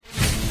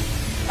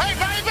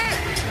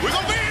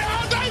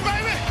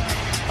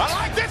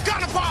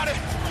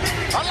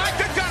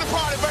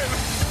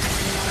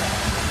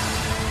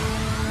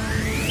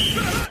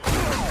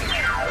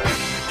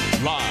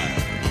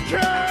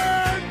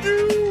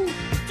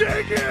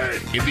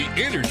In the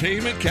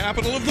entertainment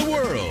capital of the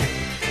world,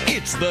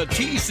 it's the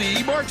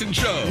T.C. Martin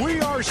Show. We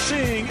are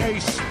seeing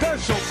a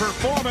special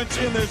performance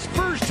in this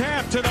first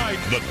half tonight.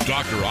 The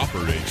doctor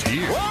operates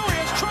here. Oh, he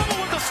has trouble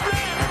with the snap,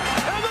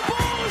 and the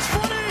ball is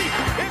funny.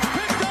 It's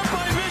picked up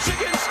by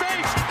Michigan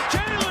State.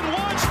 Jalen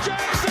Watts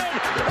Jackson,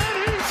 and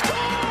he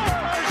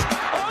scores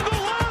on the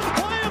last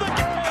play of the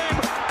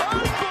game.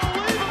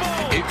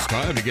 Unbelievable. It's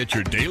time to get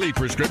your daily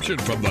prescription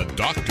from the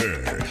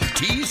doctor,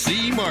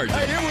 T.C. Martin.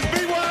 Hey, it was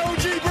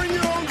BYOG, bring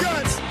your own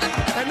guts.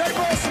 And they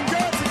brought some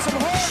guts and some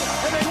heart,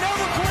 and they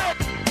never quit.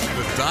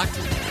 The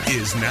doctor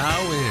is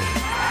now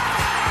in.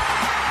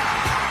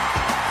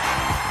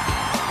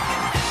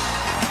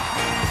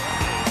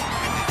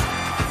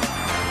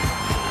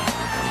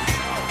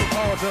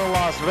 In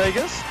Las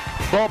Vegas,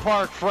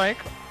 Ballpark Frank,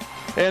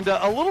 and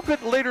a little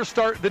bit later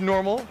start than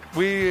normal.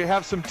 We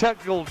have some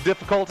technical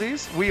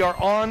difficulties. We are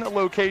on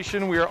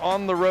location. We are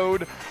on the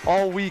road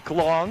all week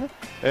long.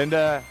 And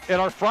in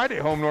our Friday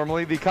home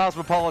normally, the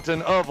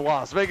Cosmopolitan of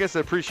Las Vegas. I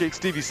appreciate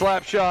Stevie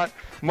Slapshot,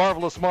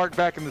 Marvelous Mark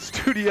back in the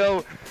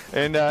studio,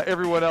 and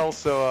everyone else.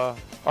 So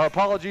our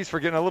apologies for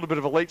getting a little bit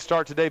of a late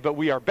start today, but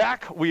we are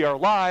back. We are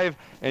live,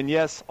 and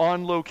yes,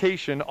 on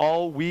location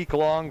all week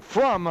long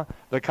from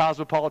the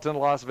Cosmopolitan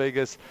of Las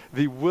Vegas,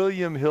 the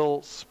William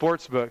Hill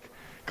Sportsbook.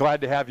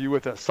 Glad to have you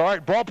with us. All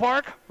right,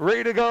 Ballpark,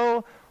 ready to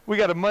go. We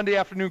got a Monday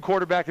afternoon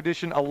quarterback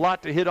edition, a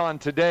lot to hit on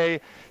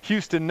today.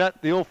 Houston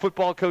Nutt, the old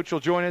football coach, will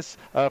join us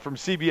from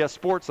CBS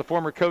Sports, the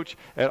former coach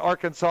at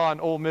Arkansas and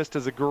Ole Miss,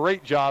 does a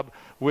great job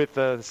with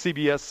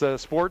CBS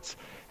Sports.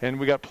 And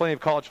we got plenty of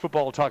college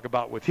football to talk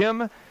about with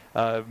him.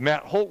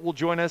 Matt Holt will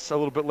join us a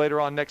little bit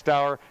later on next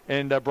hour,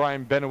 and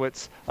Brian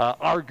Benowitz,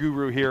 our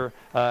guru here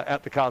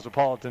at the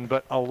Cosmopolitan,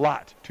 but a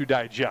lot to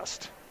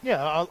digest.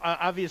 Yeah,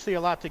 obviously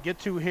a lot to get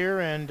to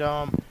here, and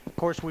of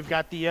course we've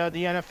got the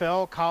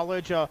NFL,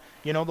 college. The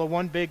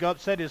one big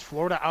upset is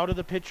Florida out of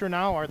the picture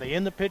now. Are they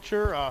in the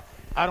picture?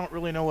 I don't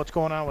really know what's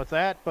going on with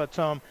that, but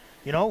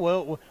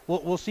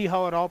we'll see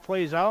how it all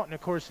plays out. And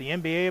of course the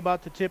NBA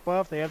about to tip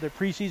off. They have their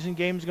preseason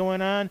games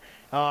going on.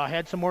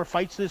 Had some more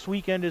fights this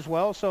weekend as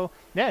well. So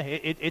yeah,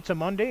 it's a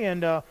Monday,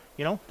 and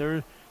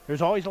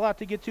there's always a lot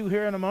to get to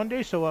here on a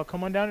Monday. So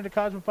come on down to the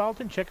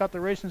Cosmopolitan, check out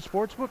the Racing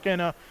Sportsbook,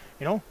 and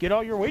get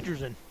all your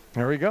wagers in.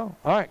 There we go.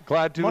 All right,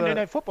 glad to Monday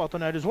Night Football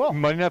tonight as well.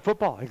 Monday Night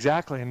Football,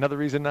 exactly. Another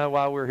reason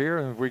why we're here,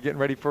 and we're getting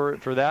ready for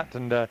that.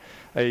 And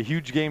a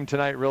huge game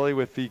tonight, really,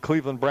 with the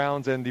Cleveland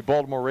Browns and the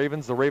Baltimore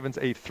Ravens. The Ravens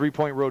a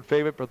 3-point road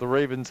favorite, but the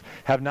Ravens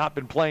have not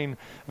been playing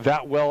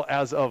that well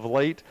as of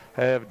late.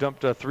 Have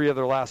dumped 3 of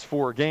their last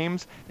 4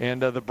 games. And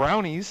the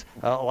Brownies,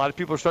 a lot of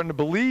people are starting to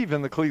believe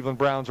in the Cleveland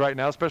Browns right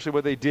now, especially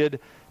what they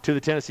did to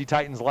the Tennessee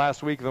Titans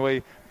last week and the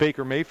way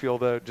Baker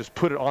Mayfield just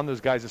put it on those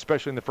guys,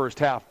 especially in the first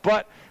half.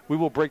 But we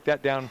will break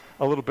that down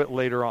a little bit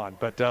later on.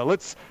 But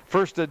let's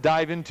first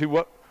dive into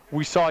what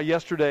we saw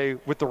yesterday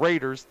with the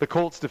Raiders. The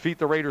Colts defeat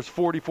the Raiders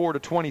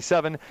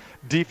 44-27.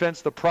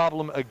 Defense the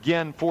problem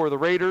again for the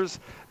Raiders.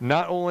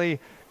 Not only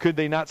could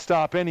they not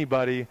stop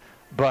anybody,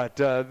 but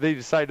they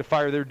decided to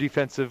fire their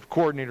defensive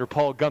coordinator,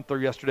 Paul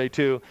Guenther, yesterday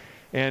too.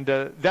 And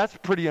that's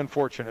pretty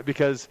unfortunate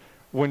because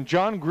when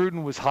John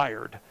Gruden was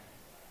hired,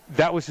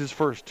 that was his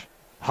first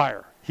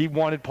hire. He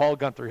wanted Paul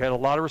Guenther. He had a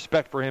lot of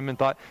respect for him and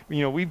thought,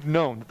 we've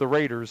known that the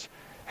Raiders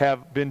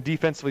have been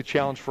defensively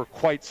challenged for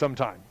quite some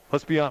time.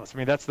 Let's be honest. I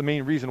mean, that's the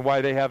main reason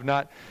why they have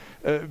not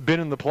been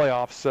in the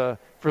playoffs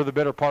for the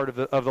better part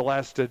of the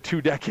last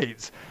 2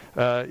 decades.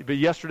 But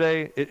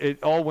yesterday,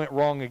 it all went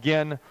wrong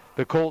again.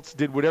 The Colts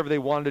did whatever they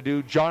wanted to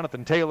do.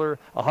 Jonathan Taylor,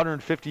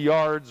 150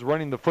 yards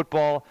running the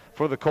football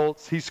for the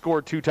Colts. He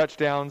scored 2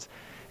 touchdowns.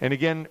 And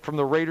again, from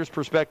the Raiders'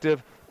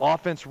 perspective,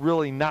 offense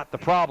really not the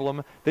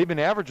problem. They've been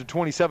averaging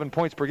 27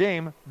 points per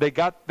game. They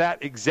got that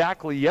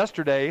exactly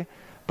yesterday.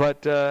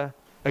 But,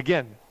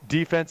 again,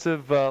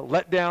 defensive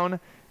letdown.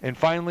 And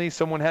finally,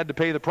 someone had to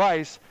pay the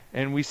price.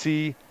 And we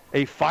see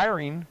a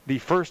firing, the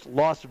first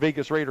Las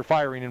Vegas Raider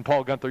firing in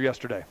Paul Guenther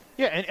yesterday.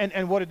 Yeah,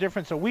 and what a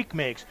difference a week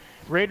makes.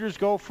 Raiders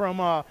go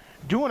from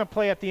doing a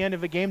play at the end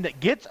of a game that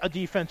gets a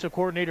defensive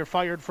coordinator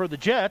fired for the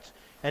Jets,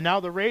 and now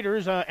the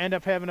Raiders end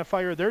up having to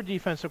fire their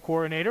defensive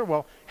coordinator.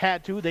 Well,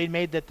 had to. They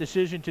made that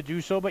decision to do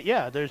so. But,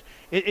 yeah,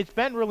 it's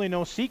been really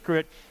no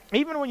secret.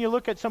 Even when you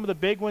look at some of the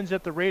big ones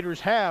that the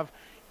Raiders have,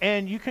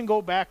 and you can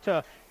go back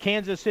to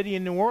Kansas City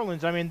and New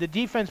Orleans. I mean, the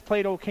defense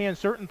played okay in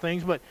certain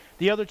things, but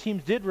the other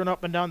teams did run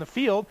up and down the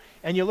field.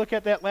 And you look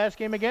at that last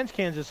game against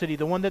Kansas City,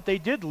 the one that they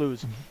did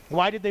lose. Mm-hmm.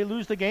 Why did they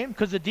lose the game?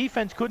 Because the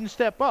defense couldn't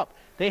step up.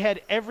 They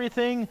had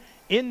everything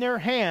in their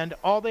hand.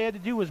 All they had to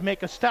do was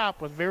make a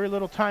stop with very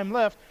little time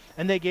left,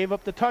 and they gave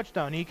up the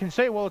touchdown. And you can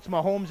say, well, it's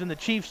Mahomes and the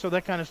Chiefs, so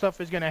that kind of stuff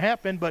is going to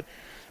happen. But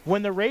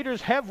when the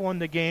Raiders have won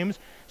the games,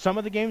 some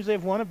of the games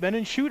they've won have been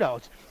in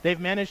shootouts. They've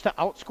managed to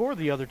outscore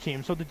the other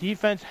team. So the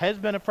defense has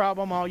been a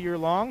problem all year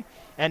long,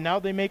 and now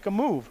they make a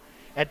move.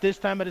 At this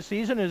time of the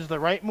season, is the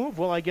right move?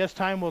 Well, I guess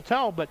time will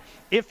tell. But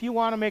if you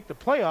want to make the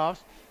playoffs,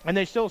 and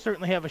they still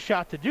certainly have a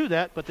shot to do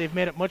that, but they've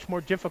made it much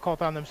more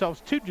difficult on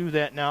themselves to do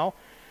that now,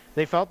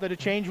 They felt that a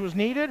change was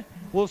needed.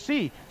 We'll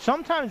see.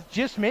 Sometimes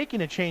just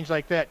making a change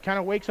like that kind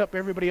of wakes up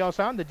everybody else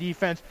on the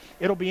defense.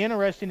 It'll be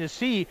interesting to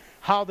see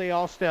how they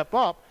all step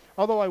up.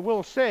 Although I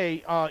will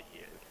say,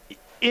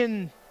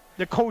 in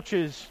the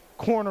coach's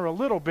corner a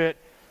little bit,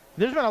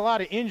 there's been a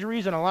lot of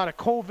injuries and a lot of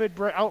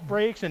COVID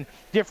outbreaks and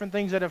different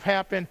things that have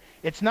happened.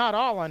 It's not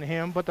all on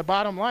him, but the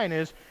bottom line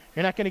is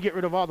you're not going to get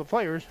rid of all the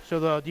players. So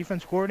the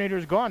defense coordinator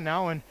is gone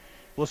now, and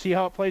we'll see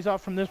how it plays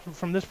out from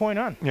this point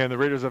on. Yeah, and the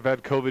Raiders have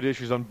had COVID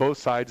issues on both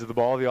sides of the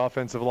ball, the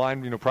offensive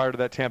line, prior to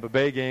that Tampa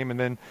Bay game, and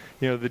then,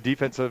 the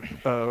defensive,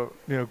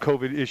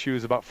 COVID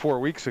issues about 4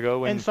 weeks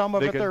ago. And some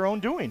of it their own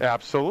doing.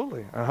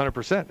 Absolutely,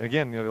 100%.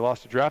 Again, they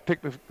lost a draft pick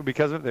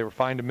because of it. They were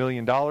fined $1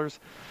 million.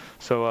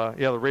 So,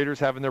 the Raiders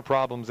having their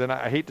problems. And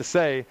I hate to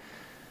say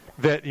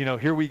that,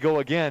 here we go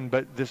again,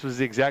 but this was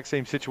the exact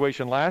same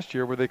situation last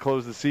year where they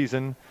closed the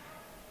season,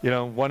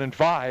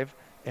 1-5.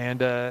 And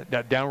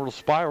that downward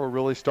spiral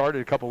really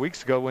started a couple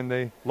weeks ago when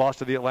they lost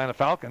to the Atlanta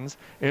Falcons.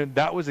 And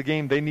that was a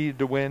game they needed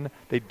to win.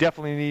 They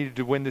definitely needed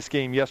to win this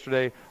game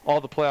yesterday.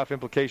 All the playoff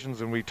implications,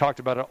 and we talked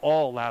about it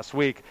all last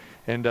week.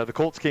 And the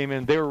Colts came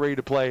in. They were ready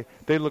to play.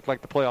 They look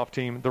like the playoff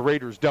team. The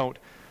Raiders don't.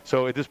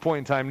 So at this point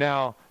in time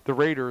now, the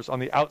Raiders on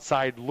the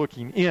outside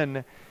looking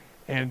in,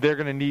 and they're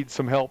going to need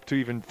some help to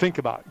even think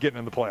about getting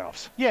in the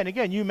playoffs. Yeah, and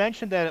again, you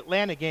mentioned that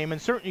Atlanta game,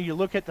 and certainly you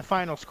look at the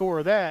final score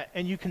of that,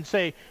 and you can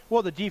say,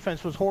 well, the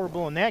defense was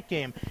horrible in that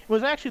game. It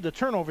was actually the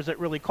turnovers that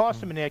really cost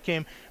them in that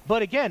game.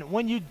 But again,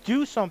 when you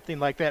do something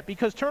like that,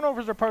 because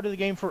turnovers are part of the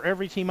game for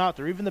every team out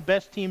there, even the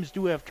best teams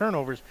do have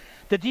turnovers,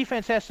 the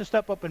defense has to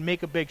step up and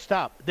make a big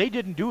stop. They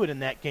didn't do it in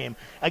that game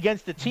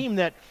against a team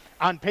that,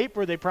 on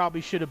paper, they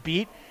probably should have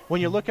beat.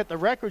 When you look at the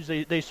records,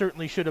 they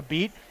certainly should have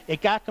beat. It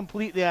got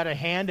completely out of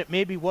hand. It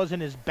maybe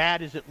wasn't as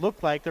bad as it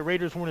looked like. The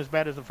Raiders weren't as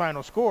bad as the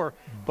final score,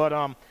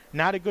 but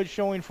not a good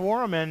showing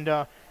for them.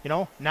 And,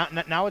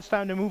 now it's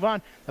time to move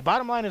on. The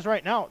bottom line is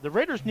right now, the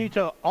Raiders need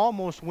to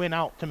almost win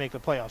out to make the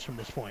playoffs from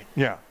this point.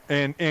 Yeah,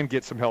 and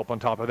get some help on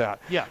top of that.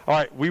 Yeah. All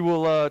right, we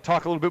will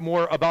talk a little bit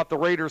more about the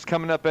Raiders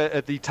coming up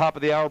at the top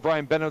of the hour.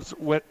 Brian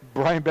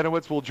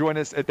Benowitz will join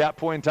us at that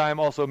point in time.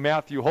 Also,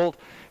 Matthew Holt,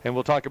 and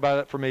we'll talk about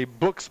it from a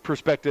books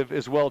perspective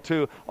as well,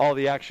 too. All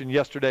the action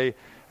yesterday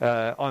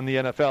on the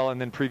NFL,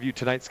 and then preview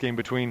tonight's game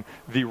between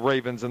the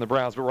Ravens and the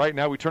Browns. But right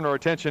now we turn our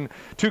attention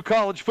to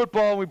college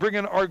football, and we bring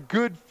in our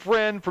good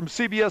friend from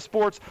CBS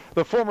Sports,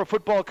 the former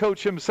football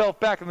coach himself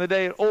back in the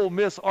day at Ole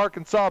Miss,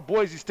 Arkansas,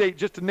 Boise State,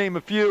 just to name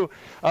a few,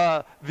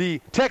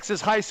 the Texas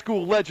high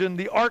school legend,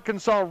 the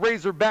Arkansas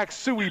Razorback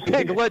Suey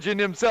Pig legend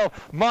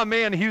himself, my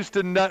man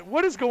Houston Nutt.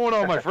 What is going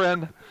on, my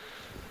friend?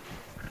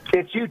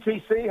 It's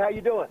UTC. How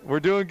you doing? We're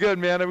doing good,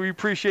 man. We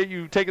appreciate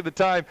you taking the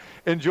time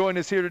and joining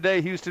us here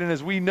today, Houston. And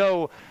as we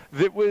know,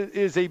 that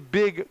is a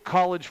big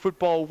college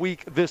football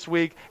week this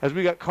week, as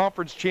we got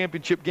conference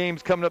championship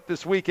games coming up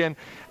this weekend.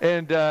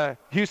 And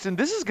Houston,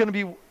 this has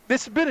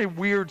been a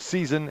weird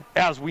season,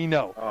 as we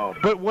know. Oh.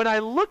 But when I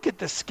look at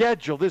the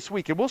schedule this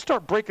week, and we'll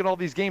start breaking all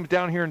these games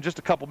down here in just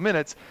a couple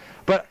minutes,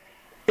 but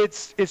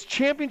it's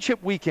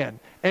championship weekend,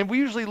 and we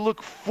usually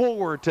look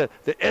forward to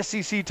the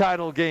SEC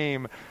title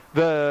game,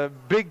 the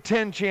Big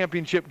Ten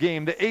championship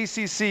game, the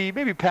ACC,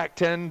 maybe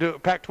Pac-10 to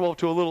Pac-12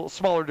 to a little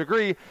smaller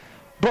degree.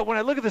 But when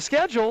I look at the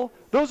schedule,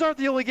 those aren't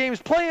the only games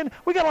playing.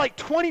 We got like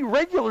 20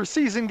 regular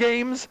season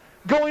games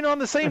going on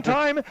the same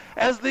time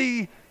as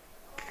the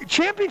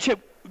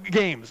championship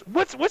games.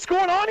 What's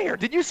going on here?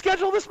 Did you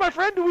schedule this, my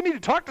friend? Do we need to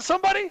talk to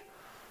somebody?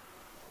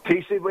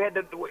 TC,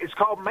 it's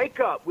called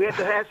makeup. We had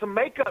to have some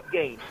makeup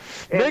games.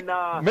 And,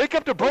 make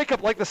up to break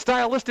up, like the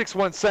Stylistics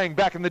once sang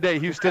back in the day,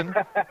 Houston.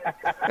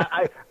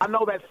 I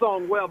know that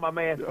song well, my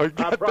man. I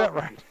got that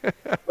right.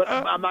 But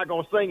I'm not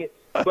going to sing it.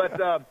 But,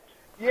 got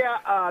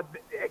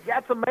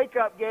some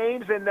makeup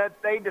games, and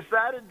that they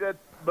decided that,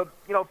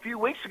 a few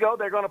weeks ago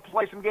they're going to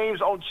play some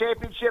games on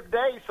championship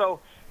day, so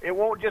it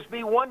won't just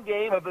be one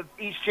game of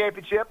each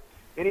championship.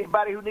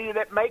 Anybody who needed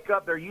that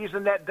makeup, they're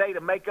using that day to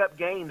make up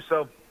games.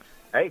 So,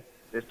 hey,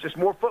 it's just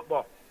more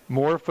football.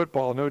 More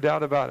football, no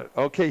doubt about it.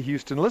 Okay,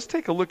 Houston, let's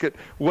take a look at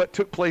what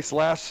took place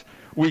last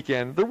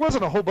weekend. There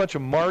wasn't a whole bunch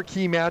of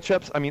marquee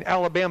matchups. I mean,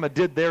 Alabama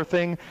did their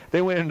thing.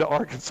 They went into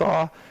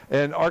Arkansas,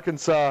 and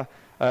Arkansas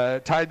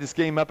tied this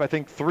game up, I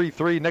think,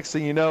 3-3. Next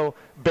thing you know,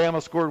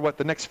 Bama scored,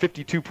 the next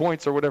 52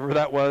 points or whatever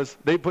that was.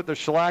 They put their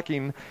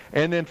shellacking,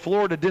 and then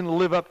Florida didn't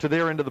live up to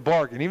their end of the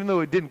bargain. Even though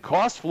it didn't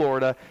cost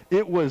Florida,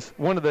 it was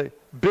one of the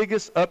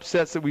biggest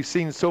upsets that we've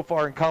seen so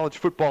far in college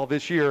football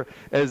this year,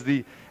 as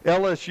the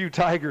LSU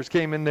Tigers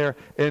came in there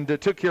and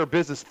took care of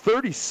business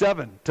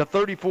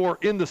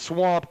 37-34 in the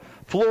Swamp.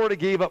 Florida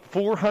gave up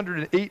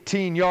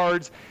 418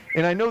 yards.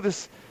 And I know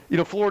this,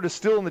 Florida's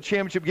still in the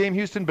championship game,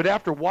 Houston, but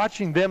after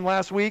watching them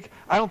last week,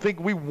 I don't think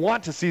we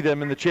want to see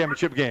them in the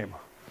championship game.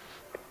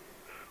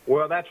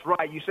 Well, that's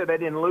right. You said they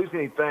didn't lose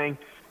anything.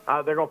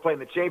 They're going to play in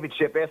the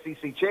championship,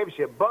 SEC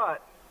championship,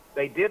 but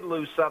they did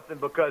lose something,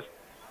 because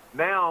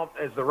now,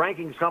 as the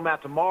rankings come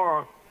out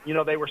tomorrow,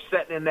 they were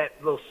sitting in that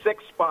little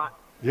 6th spot.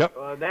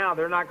 Yep. Now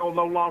they're not going to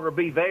no longer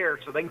be there,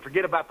 so they can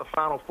forget about the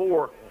Final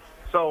Four.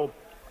 So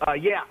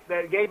Yeah,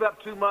 they gave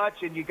up too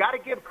much, and you got to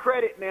give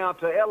credit now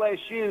to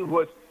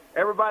LSU.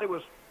 Everybody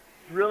was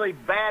really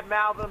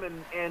bad-mouth them,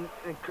 and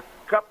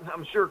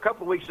I'm sure a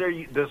couple of weeks there,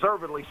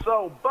 deservedly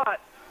so.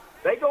 But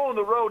they go on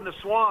the road in the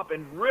swamp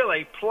and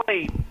really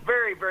played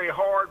very, very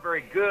hard,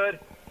 very good.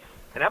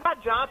 And how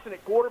about Johnson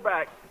at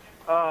quarterback?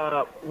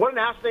 What an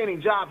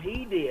outstanding job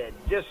he did.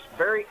 Just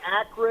very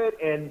accurate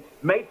and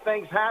made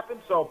things happen.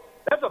 So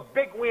that's a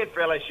big win for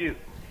LSU.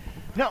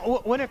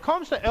 Now, when it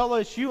comes to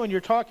LSU and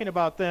you're talking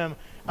about them,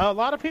 a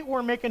lot of people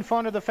were making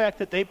fun of the fact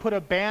that they put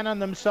a ban on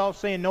themselves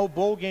saying no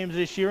bowl games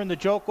this year, and the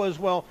joke was,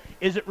 well,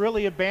 is it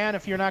really a ban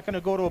if you're not going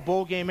to go to a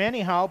bowl game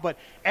anyhow? But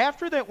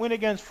after that win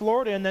against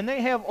Florida, and then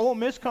they have Ole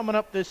Miss coming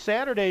up this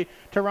Saturday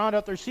to round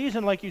out their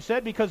season, like you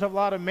said, because of a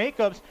lot of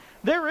makeups,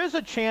 there is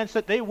a chance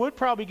that they would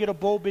probably get a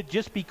bowl bid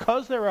just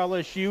because they're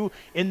LSU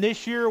in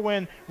this year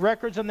when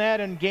records and that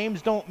and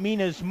games don't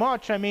mean as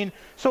much. I mean,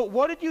 so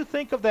what did you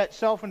think of that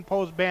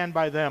self-imposed ban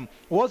by them?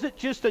 Was it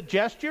just a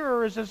gesture,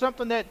 or is it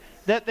something that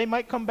they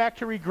might come back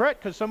to regret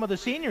because some of the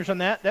seniors on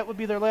that would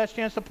be their last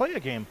chance to play a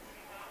game?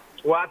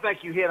 Well, I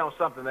think you hit on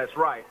something that's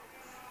right.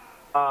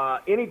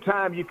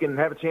 Anytime you can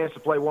have a chance to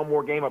play one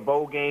more game, a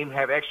bowl game,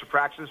 have extra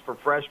practices for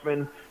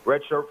freshmen,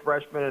 redshirt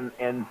freshmen,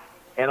 and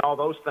all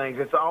those things,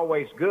 it's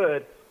always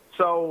good.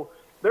 So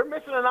they're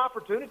missing an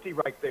opportunity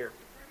right there,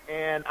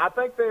 and I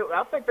think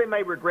they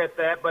may regret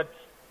that. But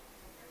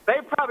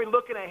they're probably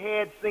looking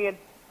ahead, seeing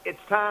it's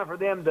time for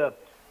them to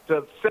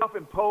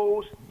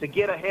self-impose, to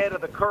get ahead of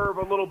the curve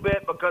a little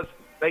bit because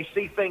they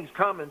see things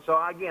coming. So,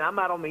 again, I'm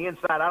not on the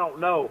inside. I don't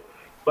know.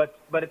 But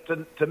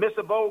to miss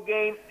a bowl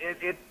game,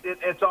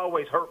 it's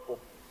always hurtful.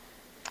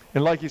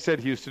 And like you said,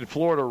 Houston,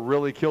 Florida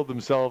really killed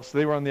themselves.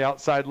 They were on the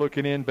outside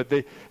looking in, but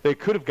they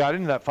could have got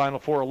into that Final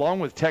Four along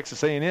with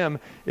Texas A&M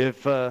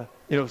if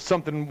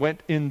something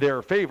went in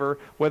their favor,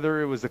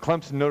 whether it was the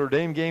Clemson-Notre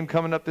Dame game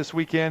coming up this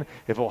weekend,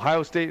 if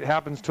Ohio State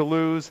happens to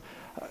lose.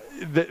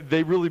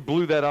 They really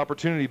blew that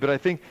opportunity. But I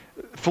think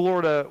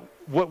Florida,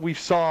 what we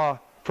saw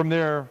from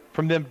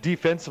them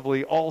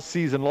defensively all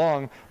season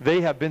long,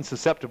 they have been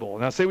susceptible.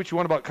 Now, say what you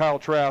want about Kyle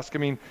Trask. I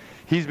mean,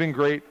 he's been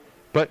great,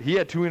 but he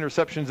had 2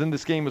 interceptions in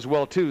this game as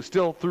well, too.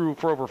 Still threw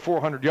for over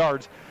 400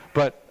 yards.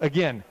 But,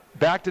 again,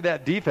 back to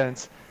that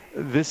defense,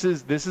 this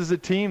is a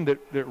team that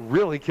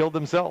really killed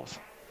themselves.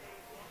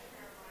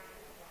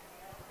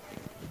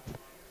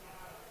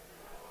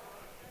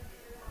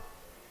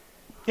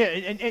 Yeah,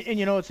 and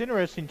it's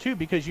interesting, too,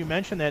 because you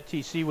mentioned that,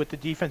 TC, with the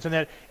defense and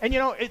that. And,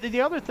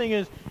 the other thing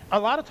is a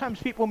lot of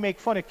times people make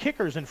fun of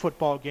kickers in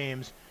football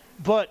games,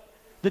 but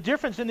the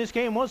difference in this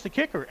game was the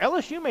kicker.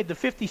 LSU made the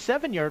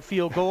 57-yard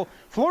field goal.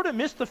 Florida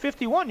missed the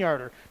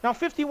 51-yarder. Now,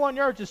 51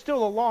 yards is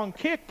still a long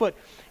kick, but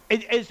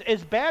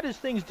as bad as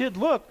things did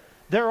look,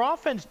 their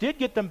offense did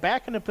get them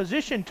back in a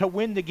position to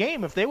win the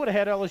game. If they would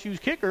have had LSU's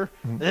kicker,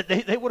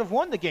 they would have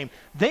won the game.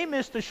 They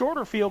missed a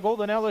shorter field goal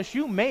than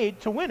LSU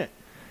made to win it.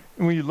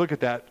 When you look at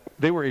that,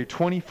 they were a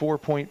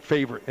 24-point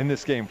favorite in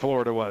this game,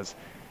 Florida was.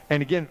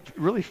 And, again,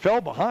 really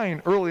fell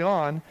behind early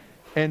on,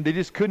 and they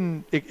just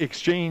couldn't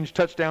exchange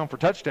touchdown for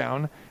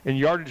touchdown and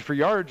yardage for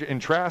yardage.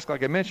 And Trask,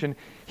 like I mentioned,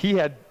 he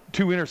had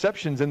 2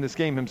 interceptions in this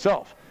game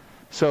himself.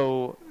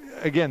 So,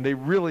 again, they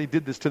really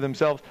did this to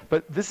themselves.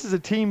 But this is a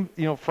team,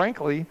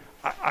 frankly,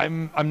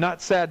 I'm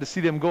not sad to see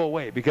them go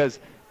away because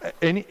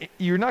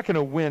you're not going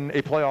to win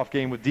a playoff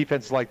game with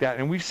defenses like that.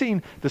 And we've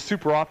seen the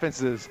super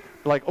offenses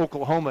like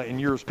Oklahoma in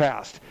years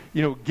past,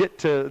 get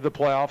to the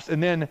playoffs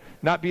and then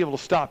not be able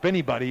to stop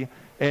anybody,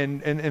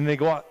 and they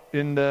go out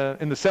in the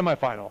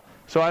semifinal.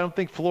 So I don't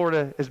think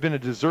Florida has been a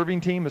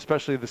deserving team,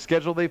 especially the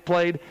schedule they've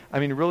played. I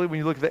mean, really, when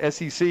you look at the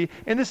SEC,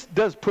 and this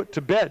does put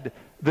to bed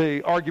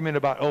the argument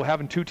about,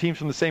 having 2 teams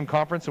from the same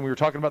conference, and we were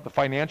talking about the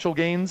financial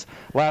gains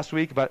last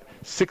week, about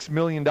 $6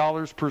 million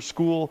per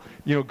school,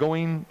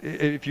 going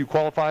if you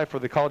qualify for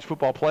the college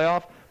football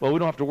playoff. Well, we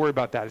don't have to worry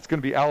about that. It's going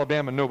to be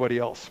Alabama and nobody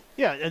else.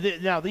 Yeah,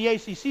 now the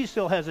ACC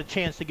still has a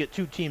chance to get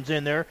 2 teams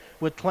in there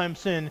with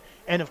Clemson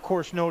and, of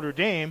course, Notre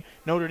Dame.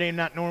 Notre Dame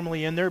not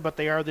normally in there, but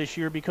they are this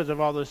year because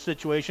of all this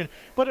situation.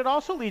 But it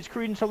also leads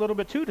credence a little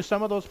bit, too, to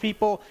some of those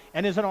people,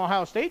 and as an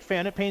Ohio State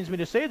fan, it pains me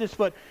to say this,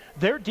 but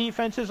their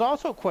defense is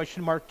also a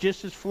question mark,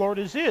 just as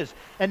Florida's is.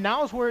 And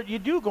now is where you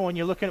do go and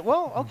you look at,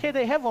 okay,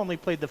 they have only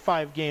played the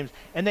 5 games,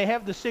 and they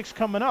have the 6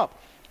 coming up.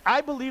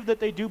 I believe that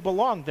they do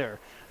belong there.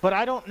 But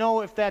I don't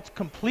know if that's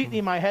completely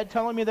my head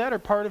telling me that or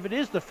part of it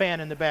is the fan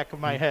in the back of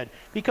my head,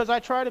 because I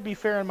try to be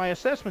fair in my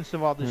assessments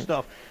of all this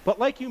stuff. But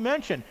like you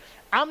mentioned,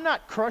 I'm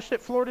not crushed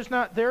that Florida's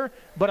not there,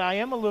 but I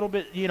am a little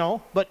bit,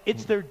 but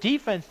it's their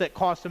defense that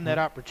cost them that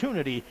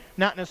opportunity,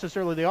 not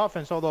necessarily the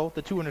offense, although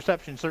the 2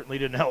 interceptions certainly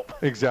didn't help.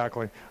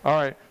 Exactly. All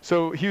right.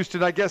 So,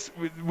 Houston, I guess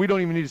we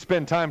don't even need to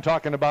spend time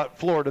talking about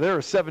Florida. They're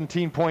a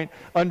 17-point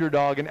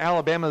underdog, and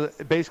Alabama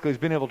basically has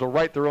been able to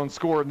write their own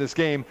score in this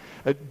game.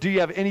 Do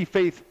you have any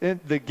faith in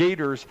the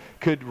Gators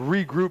could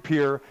regroup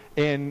here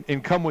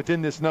and come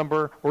within this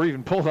number or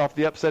even pull off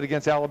the upset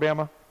against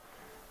Alabama?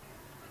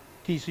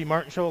 TC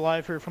Martin Show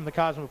live here from the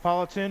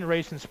Cosmopolitan.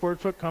 Racing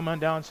Sportsbook, come on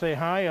down, say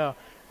hi.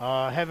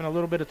 Having a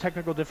little bit of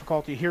technical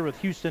difficulty here with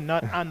Houston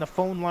Nutt on the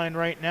phone line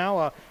right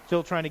now.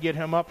 Still trying to get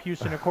him up.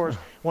 Houston, of course,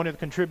 one of the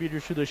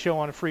contributors to the show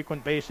on a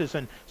frequent basis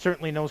and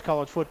certainly knows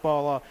college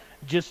football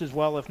just as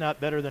well, if not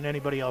better, than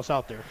anybody else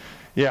out there.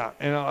 Yeah,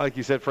 and like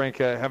you said, Frank,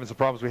 having some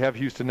problems. We have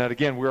Houston Nutt.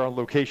 Again, we're on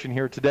location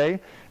here today,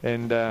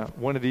 and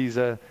one of these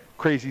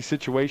crazy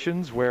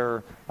situations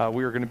where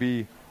we are going to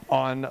be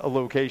on a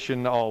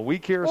location all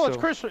week here. Well,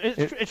 so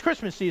it's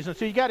Christmas season,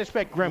 so you got to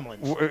expect gremlins.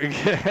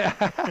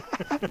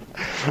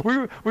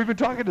 We've been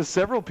talking to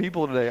several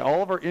people today,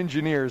 all of our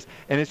engineers,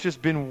 and it's just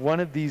been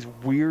one of these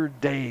weird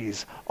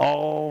days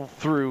all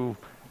through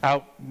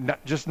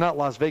not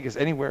Las Vegas,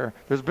 anywhere.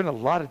 There's been a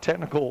lot of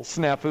technical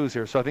snafus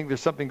here, so I think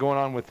there's something going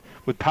on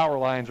with power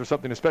lines or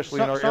something,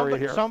 especially in our area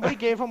here. Somebody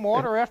gave them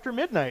water after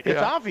midnight.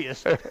 It's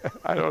obvious.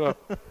 I don't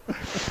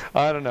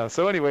know.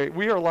 So anyway,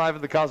 we are live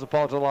at the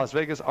Cosmopolitan Las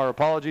Vegas. Our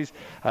apologies.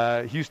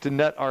 Houston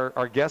Nutt,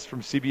 our guest from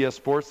CBS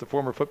Sports, the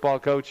former football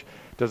coach,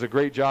 does a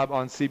great job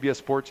on CBS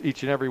Sports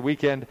each and every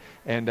weekend,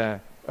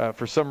 and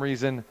for some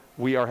reason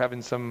we are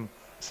having some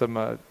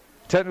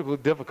technical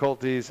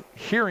difficulties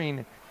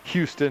hearing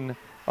Houston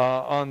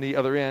on the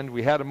other end.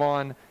 We had him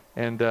on,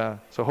 and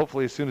so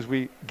hopefully as soon as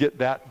we get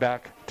that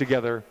back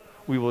together,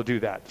 we will do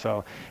that.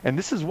 So, and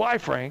this is why,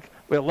 Frank,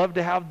 we love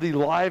to have the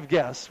live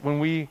guests when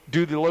we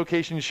do the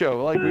location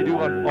show like we do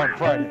on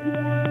Friday.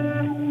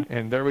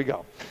 And there we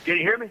go. Can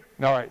you hear me?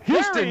 All right.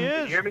 Houston. There he is.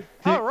 Can you hear me?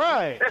 All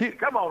right.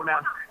 Come on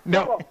now.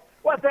 No. Come on.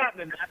 What's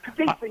happening?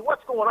 DC,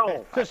 what's going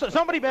on? So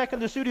somebody back in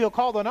the studio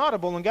called an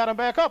audible and got him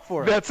back up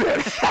for it. That's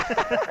it.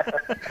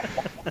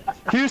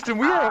 Houston,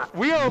 we are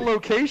on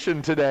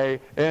location today,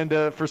 and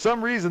for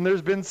some reason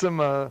there's been some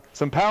power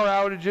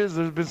outages.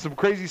 There's been some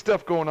crazy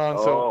stuff going on.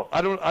 So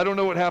I don't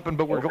know what happened,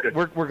 but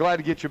we're glad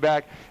to get you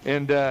back.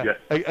 And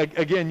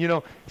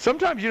again,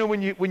 sometimes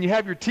when you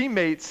have your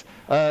teammates,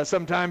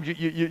 sometimes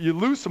you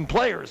lose some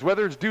players,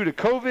 whether it's due to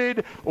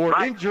COVID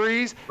or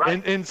injuries,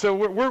 and so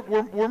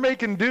we're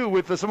making do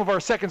with some of our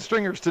second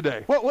stringers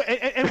today. Well,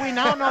 and we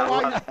now know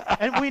why.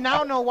 And we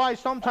now know why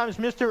sometimes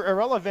Mr.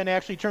 Irrelevant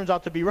actually turns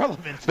out to be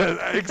relevant.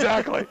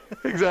 Exactly.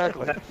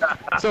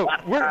 So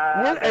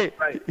hey,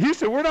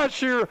 Houston, we're not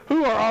sure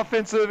who our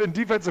offensive and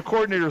defensive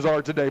coordinators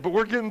are today, but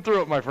we're getting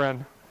through it, my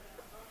friend.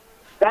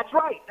 That's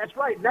right.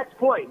 Next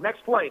play.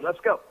 Let's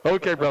go.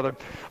 Okay, brother.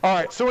 All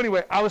right. So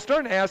anyway, I was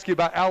starting to ask you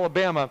about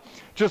Alabama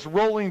just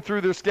rolling through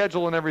their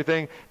schedule and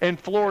everything, and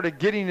Florida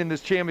getting in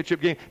this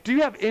championship game. Do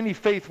you have any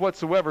faith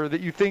whatsoever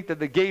that you think that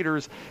the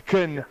Gators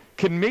can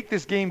make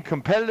this game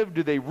competitive?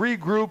 Do they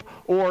regroup,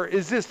 or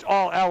is this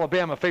all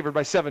Alabama favored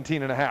by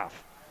 17.5?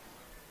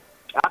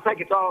 I think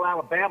it's all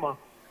Alabama.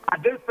 I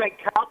do think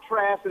Kyle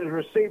Trask and his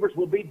receivers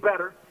will be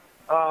better.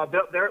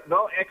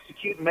 They'll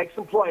execute and make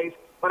some plays,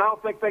 but I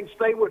don't think they can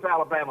stay with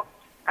Alabama.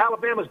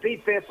 Alabama's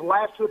defense the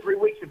last 2 or 3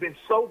 weeks have been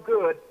so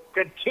good,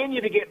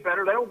 continue to get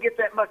better. They don't get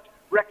that much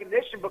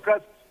recognition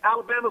because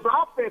Alabama's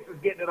offense is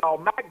getting it all.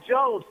 Mac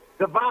Jones,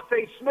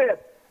 Devontae Smith,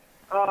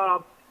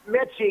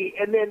 Mechie,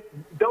 and then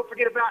don't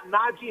forget about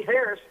Najee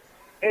Harris.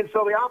 And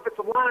so the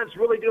offensive line's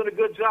really doing a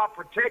good job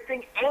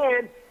protecting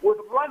and with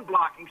run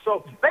blocking.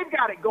 So they've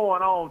got it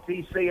going on,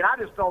 TC, and I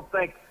just don't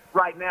think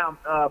right now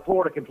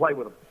Florida can play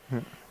with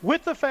them.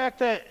 With the fact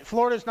that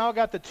Florida's now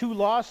got the 2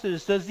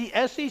 losses, does the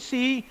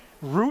SEC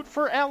root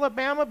for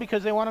Alabama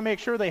because they want to make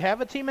sure they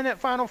have a team in that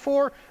Final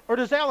Four, or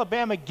does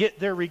Alabama get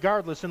there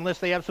regardless unless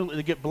they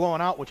absolutely get blown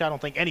out, which I don't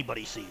think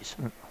anybody sees?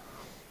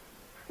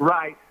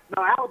 Right.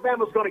 No,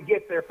 Alabama's going to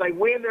get there. If they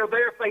win, they're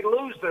there. If they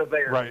lose, they're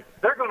there. Right.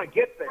 They're going to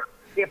get there.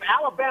 If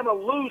Alabama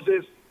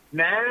loses,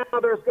 now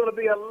there's going to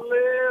be a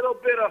little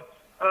bit of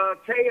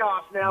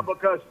chaos now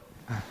because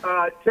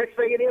Texas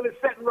A&M is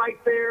sitting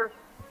right there.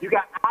 You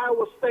got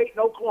Iowa State and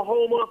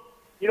Oklahoma.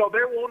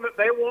 They're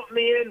wanting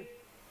in.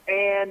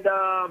 And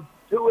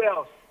who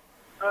else?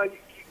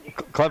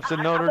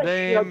 Clemson, Notre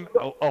Dame,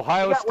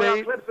 Ohio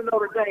State. Clemson,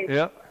 Notre Dame.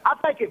 Yeah. I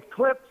think if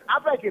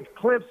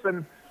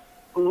Clemson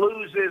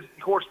loses,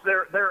 of course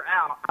they're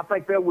out. I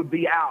think they would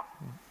be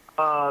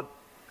out.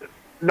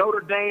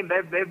 Notre Dame,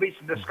 there'd be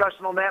some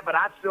discussion on that, but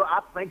I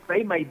think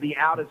they may be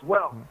out as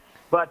well.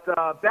 But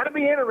that'll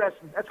be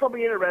interesting. That's going to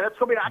be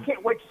interesting. I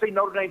can't wait to see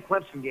Notre Dame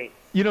Clemson game.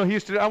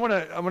 Houston, I want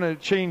to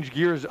change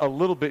gears a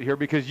little bit here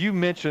because you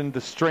mentioned the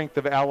strength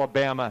of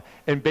Alabama,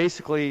 and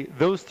basically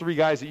those 3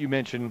 guys that you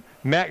mentioned,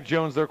 Mac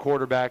Jones, their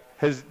quarterback,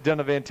 has done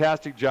a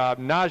fantastic job.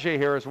 Najee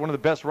Harris, one of the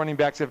best running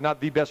backs, if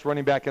not the best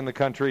running back in the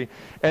country,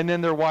 and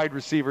then their wide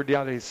receiver,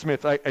 Devontae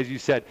Smith, as you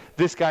said.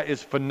 This guy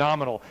is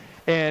phenomenal.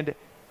 And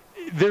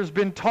there's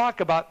been talk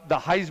about the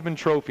Heisman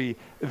Trophy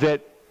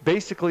that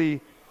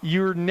basically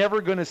you're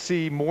never going to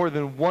see more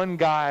than one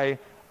guy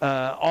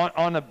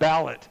on a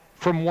ballot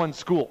from one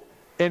school.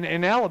 And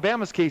in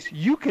Alabama's case,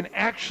 you can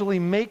actually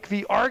make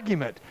the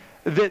argument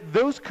that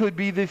those could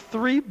be the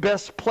 3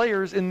 best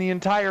players in the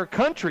entire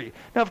country.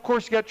 Now, of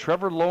course, you got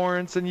Trevor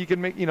Lawrence, and you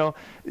can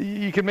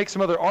make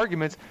some other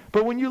arguments.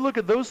 But when you look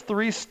at those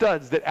 3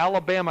 studs that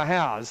Alabama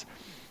has,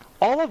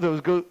 all of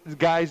those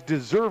guys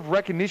deserve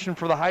recognition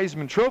for the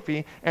Heisman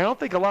Trophy, and I don't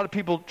think a lot of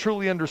people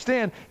truly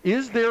understand,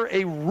 is there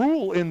a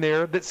rule in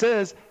there that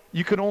says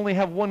you can only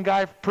have one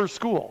guy per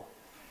school?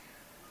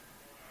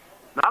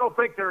 I don't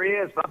think there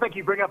is, but I think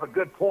you bring up a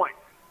good point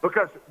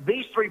because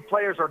these three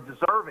players are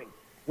deserving.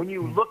 When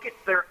you look at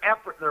their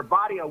effort, their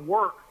body of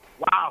work,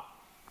 wow,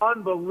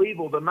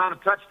 unbelievable the amount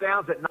of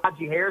touchdowns that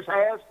Najee Harris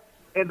has.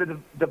 And the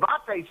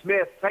Devontae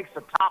Smith takes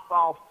the top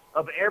off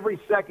of every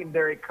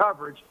secondary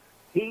coverage.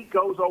 He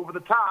goes over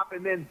the top.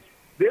 And then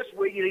this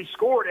week he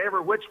scored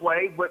every which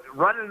way, with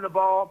running the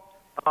ball,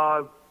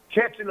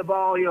 catching the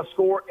ball, he'll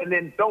score. And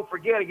then don't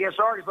forget against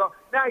Arkansas,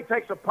 now he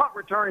takes a punt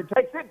return and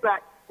takes it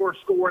back for a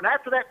score. And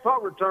after that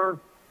punt return,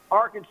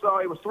 Arkansas,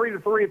 it was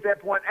 3-3 at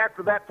that point.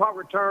 After that punt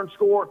return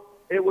score,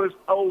 it was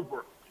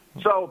over.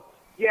 So,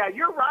 yeah,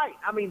 you're right.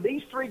 I mean,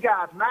 these three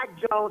guys, Mac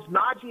Jones,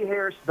 Najee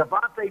Harris,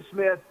 Devontae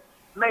Smith,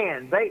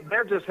 man,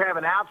 they're just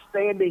having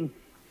outstanding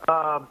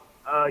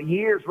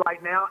years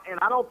right now, and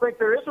I don't think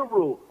there is a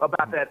rule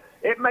about that.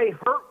 It may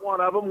hurt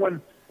one of them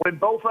when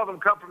both of them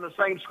come from the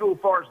same school as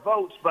far as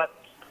votes, but,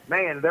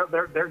 man,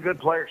 they're good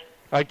players.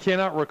 I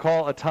cannot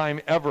recall a time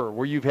ever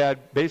where you've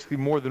had basically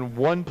more than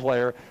one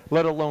player,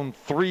 let alone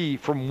three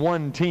from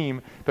one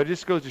team. But it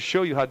just goes to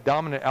show you how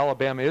dominant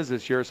Alabama is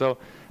this year. So,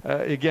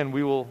 again,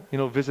 we will,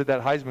 visit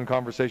that Heisman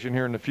conversation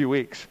here in a few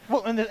weeks.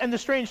 Well, and the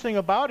strange thing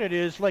about it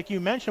is, like you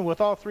mentioned,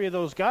 with all three of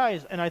those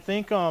guys, and I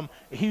think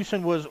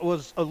Houston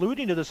was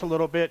alluding to this a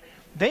little bit,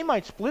 they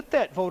might split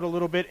that vote a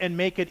little bit and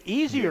make it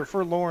easier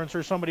for Lawrence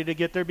or somebody to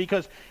get there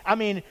because, I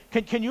mean,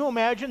 can you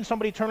imagine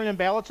somebody turning in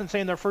ballots and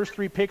saying their first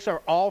three picks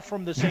are all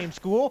from the same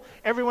school?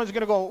 Everyone's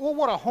going to go, well,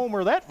 what a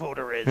homer that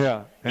voter is.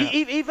 Yeah.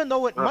 Even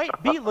though it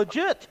might be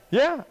legit.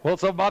 Yeah, well,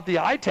 it's about the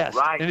eye test.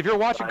 Right. And if you're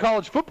watching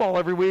college football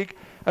every week,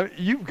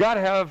 you've got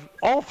to have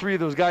all three of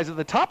those guys at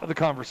the top of the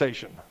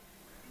conversation.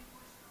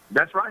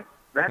 That's right.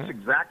 That's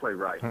exactly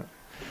right. So,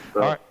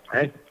 all right.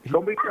 Hey, it's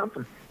going to be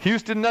something.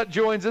 Houston Nutt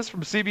joins us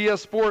from CBS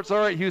Sports. All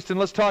right, Houston,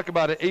 let's talk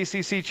about it.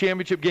 ACC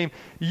championship game.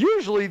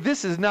 Usually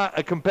this is not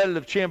a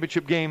competitive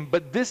championship game,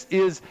 but this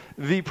is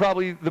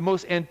probably the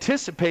most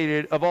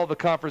anticipated of all the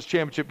conference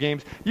championship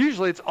games.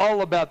 Usually it's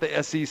all about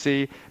the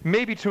SEC,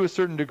 maybe to a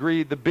certain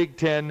degree the Big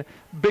Ten,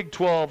 Big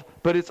 12,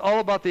 but it's all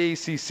about the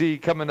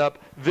ACC coming up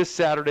this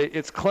Saturday.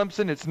 It's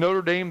Clemson, it's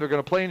Notre Dame. They're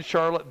going to play in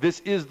Charlotte. This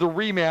is the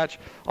rematch.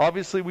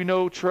 Obviously, we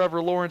know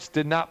Trevor Lawrence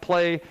did not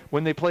play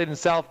when they played in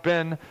South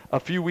Bend a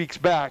few weeks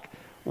back.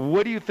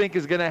 What do you think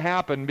is going to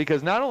happen?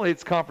 Because not only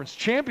it's conference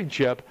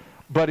championship,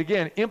 but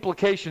again,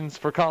 implications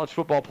for college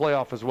football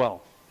playoff as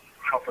well.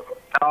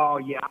 Oh,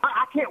 yeah.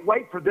 I can't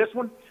wait for this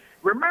one.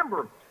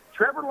 Remember,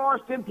 Trevor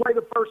Lawrence didn't play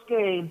the first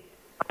game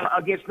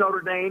against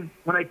Notre Dame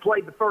when they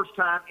played the first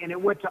time, and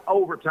it went to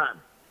overtime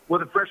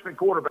with a freshman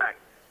quarterback.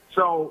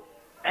 So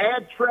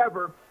add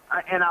Trevor,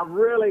 and I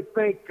really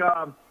think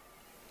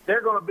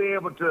they're going to be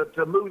able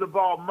to move the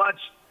ball much,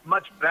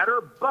 much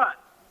better. But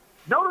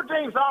Notre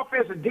Dame's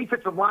offense and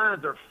defensive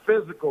lines are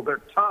physical.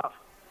 They're tough.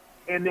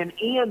 And then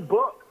Ian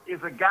Book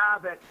is a guy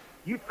that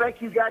you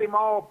think you got him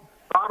all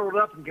bottled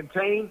up and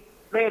contained.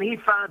 Man, he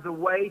finds a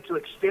way to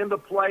extend the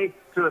play,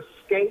 to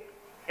escape,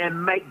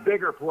 and make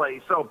bigger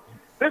plays. So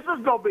this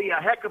is going to be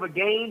a heck of a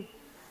game.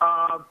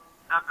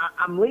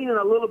 I'm leaning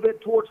a little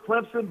bit towards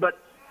Clemson, but,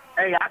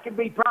 hey, I can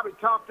be probably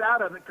talked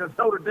out of it because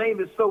Notre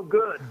Dame is so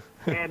good.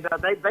 And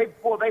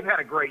they've had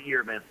a great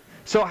year, man.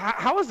 So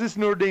how is this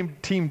Notre Dame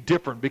team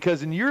different?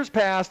 Because in years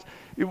past,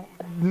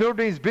 Notre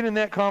Dame's been in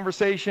that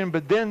conversation,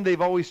 but then they've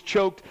always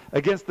choked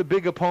against the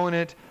big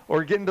opponent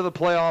or getting to the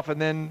playoff,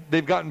 and then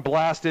they've gotten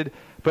blasted.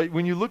 But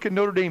when you look at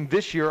Notre Dame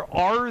this year,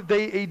 are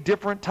they a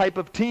different type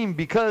of team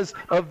because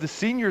of the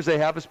seniors they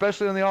have,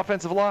 especially on the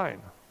offensive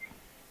line?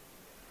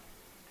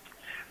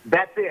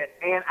 That's it.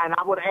 And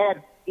I would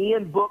add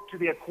Ian Book to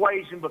the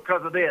equation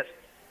because of this.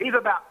 He's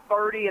about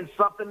 30 and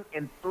something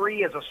and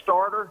 3 as a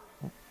starter.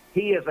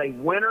 He is a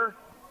winner.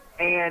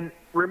 And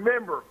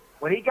remember,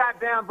 when he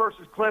got down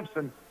versus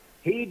Clemson,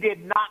 he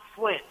did not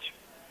flinch.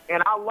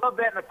 And I love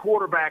that in a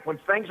quarterback. When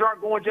things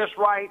aren't going just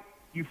right,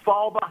 you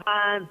fall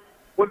behind.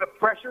 When the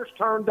pressure's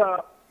turned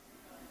up,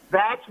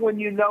 that's when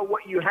you know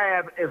what you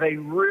have is a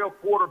real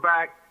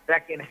quarterback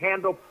that can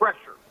handle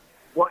pressure.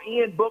 Well,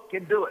 Ian Book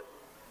can do it.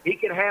 He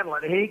can handle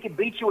it. And he can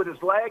beat you with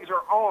his legs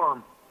or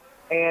arm.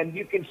 And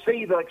you can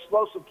see the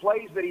explosive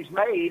plays that he's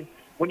made.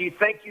 When you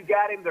think you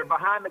got him, they're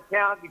behind the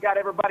count, you got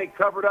everybody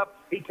covered up,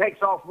 he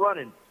takes off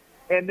running.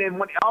 And then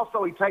when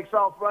also he takes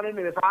off running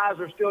and his eyes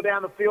are still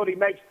down the field, he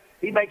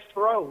makes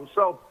throws.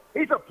 So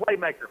he's a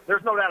playmaker.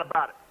 There's no doubt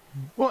about it.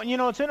 Well,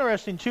 it's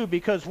interesting, too,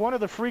 because one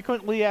of the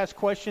frequently asked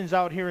questions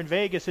out here in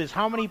Vegas is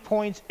how many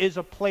points is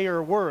a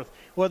player worth,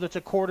 whether it's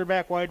a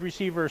quarterback, wide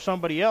receiver, or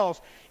somebody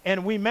else.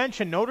 And we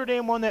mentioned Notre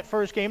Dame won that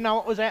first game. Now,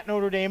 it was at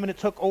Notre Dame, and it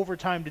took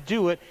overtime to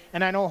do it.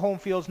 And I know home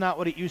field's not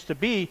what it used to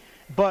be,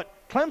 but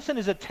Clemson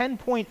is a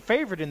 10-point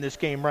favorite in this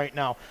game right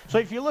now. So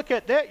if you look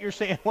at that, you're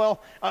saying,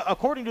 well,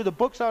 according to the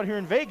books out here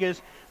in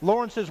Vegas,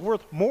 Lawrence is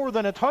worth more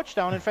than a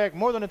touchdown. In fact,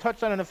 more than a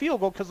touchdown and a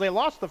field goal because they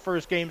lost the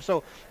first game.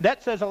 So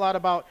that says a lot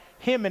about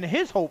him and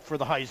his hope for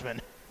the Heisman.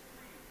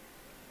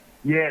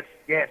 Yes,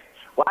 yes.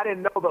 Well, I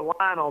didn't know the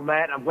line on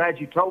that. I'm glad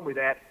you told me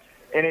that.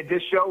 And it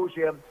just shows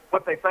you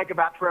what they think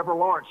about Trevor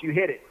Lawrence. You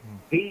hit it.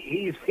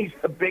 He's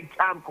a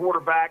big-time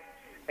quarterback,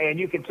 and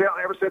you can tell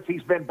ever since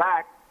he's been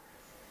back,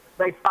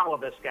 they follow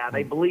this guy.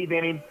 They believe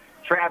in him.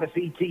 Travis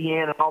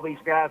Etienne and all these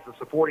guys, the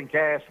supporting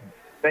cast,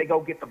 they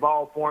go get the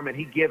ball for him, and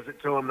he gives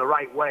it to them the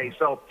right way.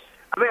 So,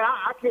 I mean,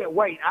 I can't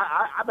wait.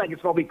 I think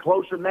it's going to be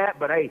closer than that,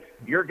 but, hey,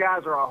 your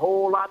guys are a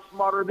whole lot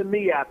smarter than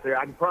me out there.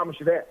 I can promise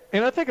you that.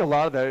 And I think a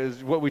lot of that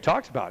is what we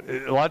talked about.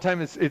 A lot of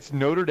times it's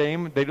Notre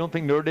Dame. They don't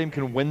think Notre Dame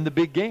can win the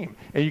big game.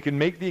 And you can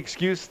make the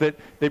excuse that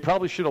they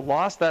probably should have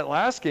lost that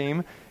last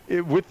game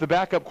with the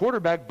backup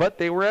quarterback, but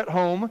they were at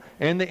home,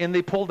 and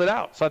they pulled it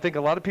out. So I think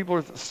a lot of people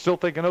are still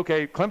thinking,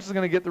 okay, Clemson's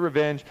going to get the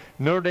revenge.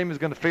 Notre Dame is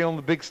going to fail on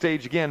the big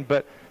stage again.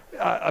 But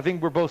I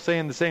think we're both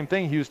saying the same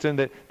thing, Houston,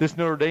 that this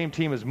Notre Dame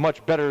team is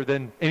much better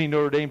than any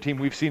Notre Dame team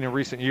we've seen in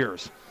recent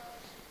years.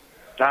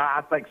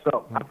 I think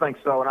so. I think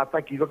so. And I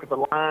think you look at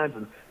the lines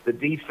and the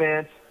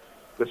defense,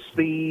 the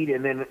speed,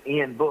 and then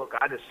Ian Book.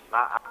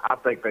 I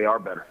think they are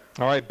better.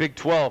 All right, Big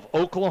 12,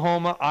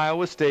 Oklahoma,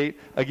 Iowa State.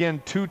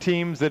 Again, two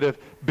teams that have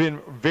been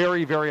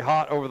very, very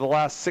hot over the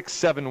last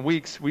 6-7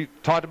 weeks. We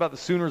talked about the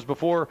Sooners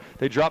before.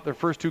 They dropped their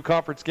first two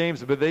conference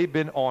games, but they've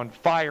been on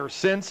fire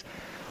since.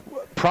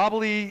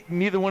 Probably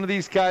neither one of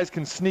these guys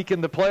can sneak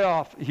in the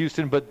playoff,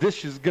 Houston, but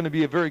this is going to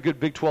be a very good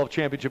Big 12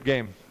 championship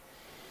game.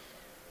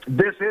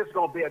 This is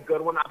going to be a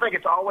good one. I think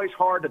it's always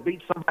hard to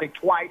beat somebody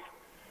twice.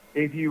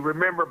 If you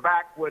remember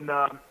back when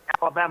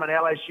Alabama and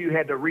LSU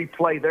had to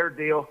replay their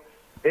deal,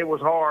 it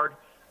was hard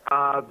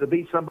to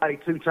beat somebody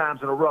two times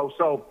in a row.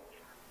 So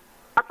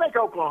I think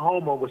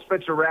Oklahoma with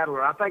Spencer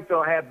Rattler, I think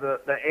they'll have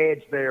the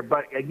edge there.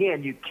 But,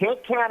 again, you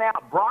can't count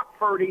out Brock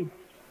Purdy,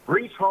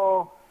 Breece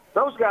Hall.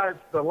 Those guys,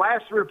 the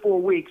last 3 or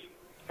 4 weeks,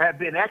 have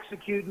been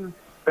executing.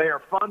 They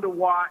are fun to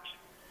watch,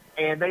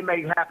 and they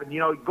make it happen. You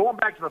know, going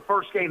back to the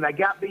first game, they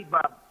got beat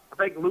by, I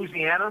think,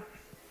 Louisiana.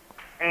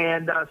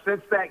 And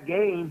since that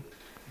game,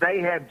 they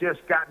have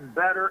just gotten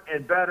better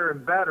and better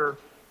and better.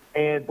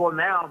 And, boy,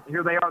 now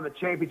here they are in the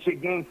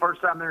championship game.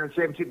 First time they're in the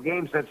championship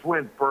game since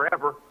when?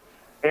 Forever.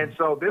 And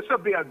so this will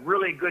be a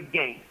really good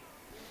game.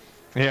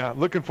 Yeah,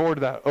 looking forward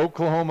to that.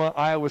 Oklahoma,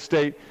 Iowa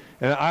State,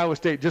 and Iowa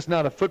State just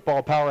not a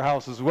football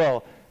powerhouse as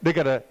well. They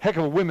got a heck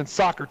of a women's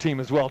soccer team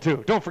as well,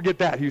 too. Don't forget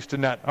that,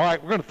 Houston Nutt. All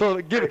right, we're going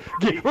to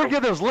we're going to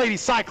give those lady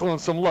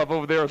Cyclones some love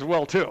over there as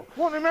well, too.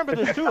 Well, remember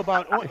this, too,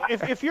 about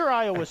if you're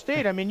Iowa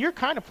State, I mean, you're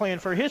kind of playing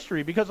for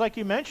history because, like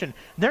you mentioned,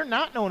 they're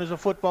not known as a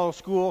football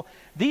school.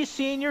 These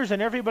seniors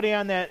and everybody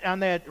on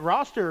that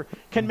roster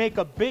can make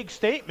a big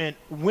statement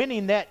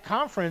winning that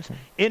conference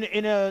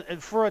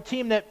for a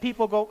team that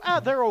people go,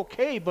 they're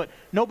okay, but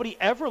nobody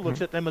ever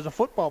looks at them as a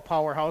football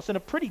powerhouse in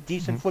a pretty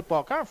decent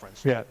football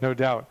conference. Yeah, no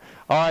doubt.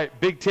 All right,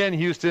 Big 10,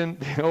 Houston,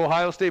 the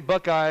Ohio State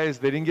Buckeyes.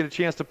 They didn't get a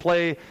chance to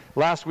play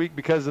last week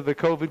because of the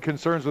COVID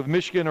concerns with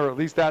Michigan, or at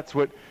least that's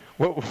what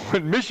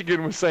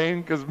Michigan was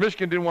saying, because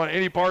Michigan didn't want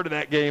any part of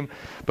that game.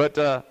 But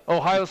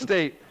Ohio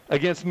State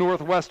against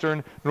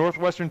Northwestern.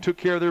 Northwestern took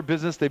care of their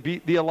business. They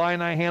beat the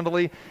Illini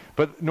handily.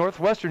 But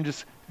Northwestern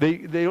just they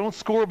don't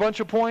score a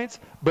bunch of points,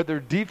 but their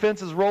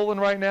defense is rolling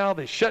right now.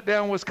 They shut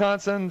down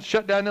Wisconsin,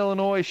 shut down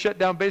Illinois, shut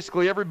down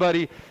basically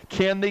everybody.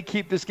 Can they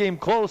keep this game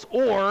close,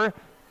 or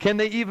can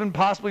they even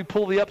possibly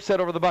pull the upset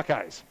over the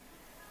Buckeyes?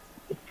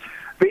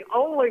 The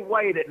only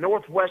way that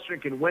Northwestern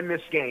can win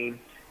this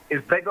game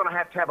is they're going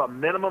to have a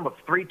minimum of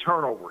 3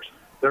 turnovers.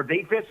 Their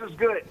defense is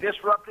good at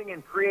disrupting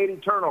and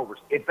creating turnovers.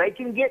 If they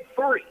can get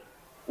 3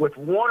 with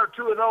 1 or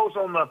 2 of those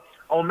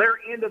on their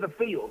end of the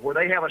field where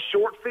they have a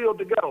short field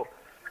to go,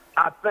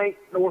 I think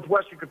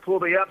Northwestern could pull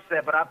the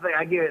upset, but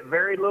I give it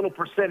very little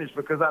percentage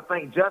because I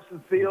think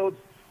Justin Fields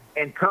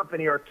and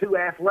company are too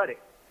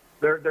athletic.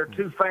 They're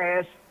too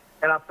fast,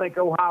 and I think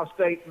Ohio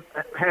State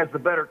has the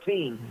better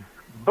team.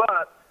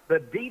 But the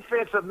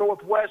defense of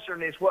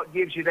Northwestern is what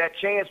gives you that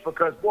chance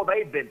because, boy,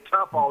 they've been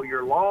tough all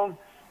year long.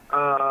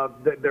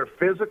 They're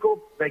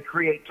physical. They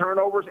create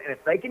turnovers. And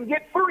if they can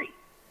get 3,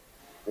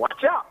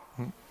 watch out.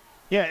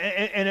 Yeah,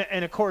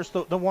 and of course,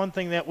 the one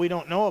thing that we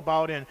don't know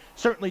about and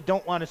certainly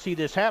don't want to see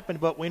this happen,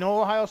 but we know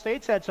Ohio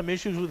State's had some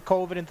issues with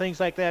COVID and things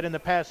like that in the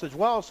past as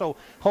well, so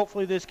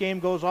hopefully this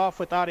game goes off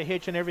without a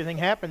hitch and everything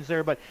happens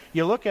there. But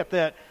you look at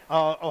that,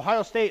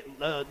 Ohio State,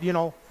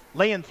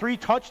 laying 3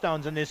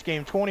 touchdowns in this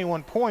game,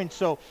 21 points,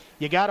 so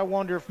you got to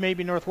wonder if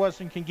maybe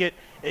Northwestern can get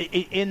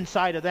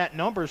inside of that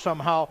number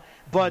somehow.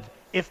 But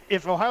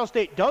if Ohio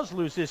State does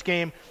lose this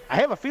game, I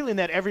have a feeling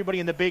that everybody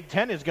in the Big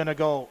Ten is going to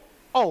go,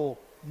 oh,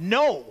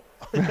 no.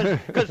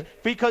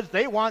 because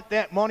they want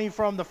that money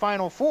from the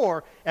Final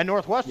Four, and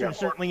Northwestern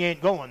certainly ain't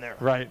going there.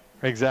 Right,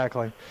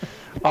 exactly.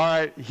 All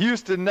right,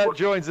 Houston Nutt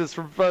joins us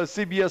from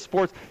CBS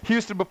Sports.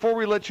 Houston, before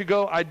we let you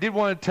go, I did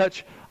want to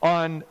touch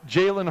on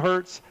Jalen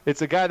Hurts.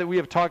 It's a guy that we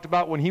have talked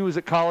about when he was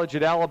at college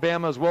at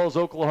Alabama as well as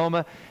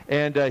Oklahoma,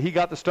 and he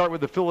got the start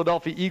with the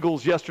Philadelphia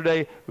Eagles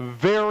yesterday.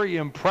 Very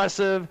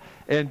impressive,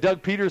 and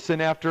Doug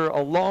Peterson, after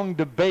a long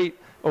debate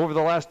over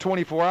the last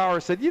 24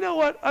 hours said, you know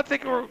what, I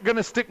think we're going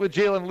to stick with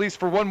Jalen at least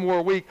for one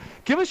more week.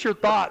 Give us your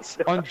thoughts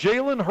on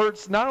Jalen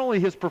Hurts, not only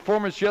his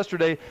performance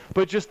yesterday,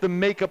 but just the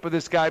makeup of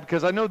this guy,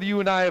 because I know that you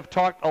and I have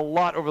talked a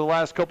lot over the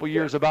last couple of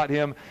years about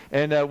him,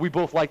 and we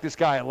both like this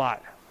guy a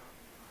lot.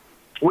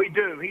 We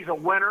do. He's a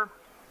winner.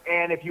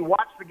 And if you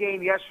watch the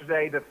game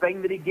yesterday, the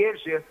thing that he gives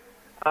you,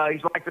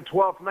 he's like the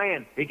 12th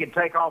man. He can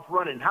take off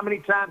running. How many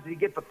times did he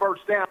get the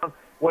first down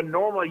when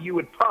normally you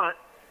would punt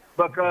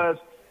because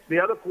the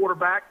other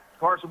quarterback,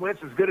 Carson Wentz,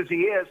 as good as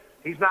he is,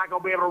 he's not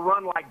going to be able to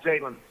run like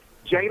Jalen.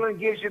 Jalen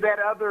gives you that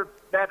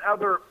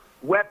other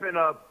weapon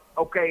of,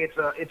 okay,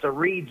 it's a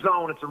read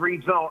zone. It's a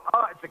read zone.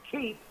 Oh, it's a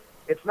keep.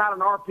 It's not an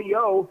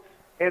RPO.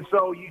 And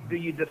so do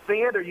you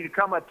defend or you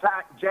come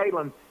attack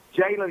Jalen?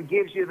 Jalen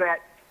gives you that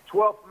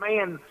 12th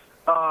man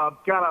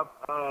kind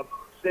of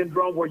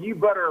syndrome where you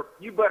better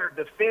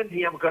defend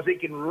him because he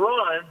can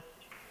run,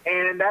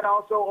 and that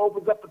also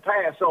opens up the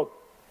pass. So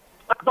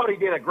I thought he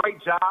did a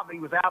great job. He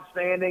was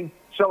outstanding,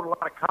 showed a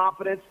lot of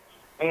confidence,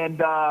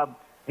 and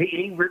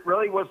he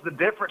really was the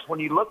difference when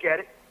you look at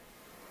it.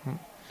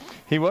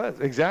 He was,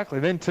 exactly.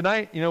 Then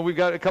tonight, we've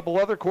got a couple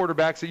other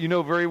quarterbacks that you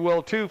know very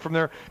well, too, from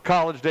their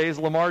college days.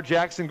 Lamar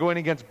Jackson going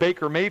against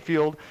Baker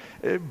Mayfield.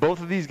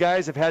 Both of these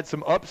guys have had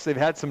some ups. They've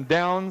had some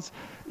downs.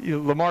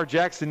 Lamar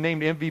Jackson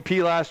named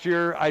MVP last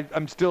year.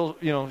 I'm still,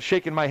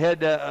 shaking my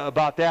head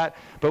about that.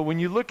 But when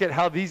you look at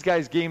how these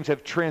guys' games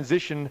have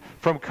transitioned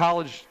from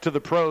college to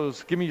the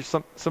pros, give me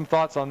some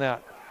thoughts on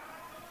that.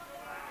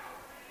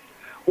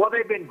 Well,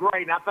 they've been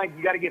great, and I think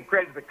you got to give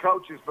credit to the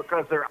coaches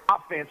because their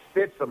offense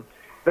fits them.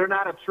 They're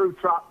not a true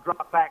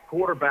drop-back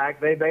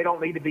quarterback. They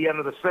don't need to be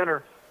under the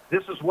center.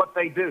 This is what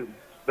they do.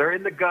 They're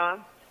in the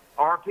gun,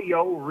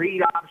 RPO,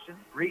 read option,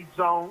 read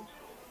zones,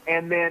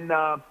 and then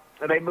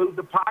they move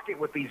the pocket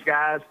with these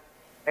guys.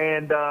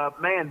 And,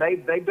 man,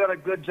 they've done a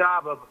good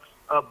job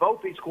of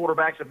both these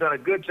quarterbacks have done a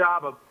good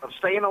job of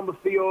staying on the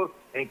field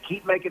and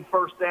keep making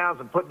first downs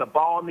and putting the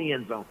ball in the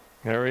end zone.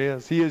 There he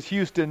is. He is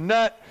Houston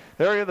Nutt.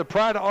 There he is, the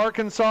pride of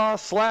Arkansas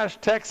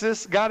 /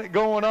 Texas. Got it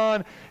going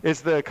on.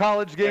 It's the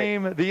college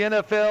game, the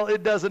NFL.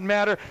 It doesn't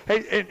matter.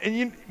 Hey,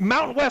 and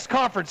Mountain West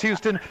Conference,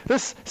 Houston.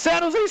 This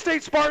San Jose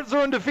State Spartans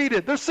are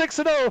undefeated. They're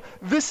 6-0.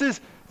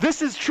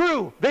 This is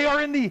true. They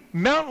are in the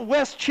Mountain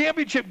West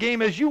Championship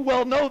game, as you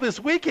well know,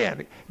 this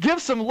weekend.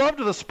 Give some love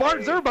to the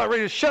Spartans. They're about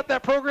ready to shut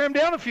that program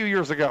down a few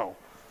years ago.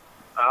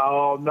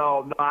 Oh,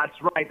 no,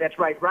 that's right. That's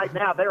right. Right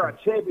now, they're a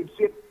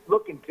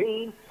championship-looking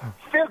team,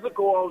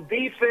 physical on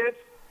defense.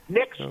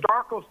 Nick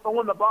Starkel's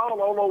throwing the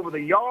ball all over the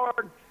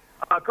yard.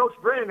 Coach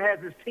Brennan has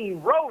his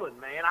team rolling,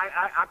 man.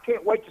 I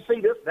can't wait to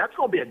see this. That's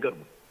going to be a good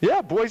one.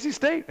 Yeah, Boise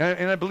State.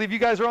 And I believe you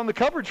guys are on the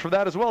coverage for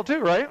that as well,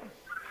 too, right?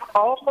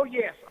 Oh,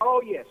 yes.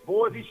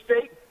 Boise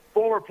State,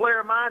 former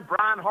player of mine,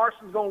 Brian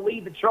Harson's going to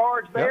lead the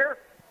charge there.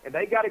 Yep. And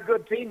they got a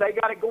good team. They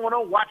got it going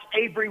on. Watch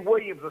Avery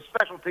Williams, the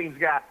special teams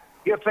guy.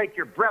 He'll take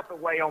your breath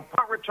away on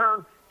punt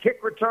return, kick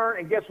return,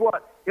 and guess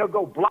what? He'll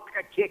go block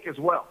a kick as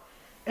well.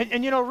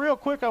 And real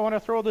quick, I want to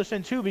throw this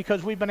in, too,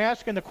 because we've been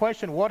asking the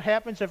question, what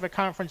happens if a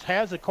conference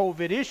has a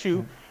COVID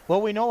issue?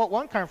 Well, we know what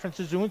one conference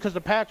is doing because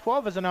the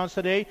Pac-12 has announced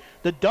today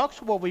the Ducks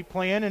will be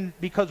playing, and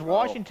because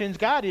Washington's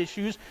got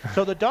issues,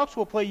 so the Ducks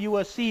will play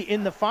USC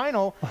in the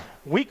final.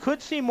 We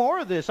could see more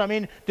of this. I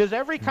mean, does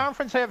every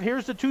conference have,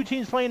 here's the two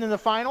teams playing in the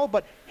final,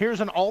 but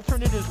here's an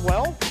alternate as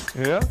well?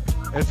 Yeah,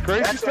 it's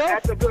crazy stuff.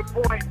 That's a good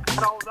point.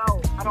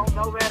 I don't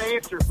know that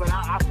answer, but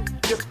I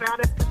just found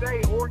it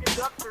today. Oregon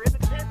Ducks are in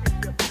the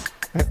championship.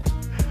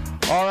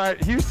 All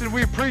right, Houston,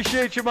 we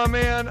appreciate you, my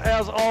man,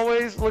 as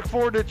always. Look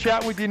forward to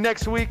chatting with you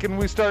next week, and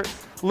we start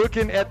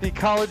looking at the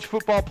college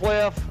football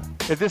playoff.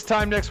 At this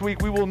time next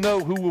week, we will know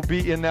who will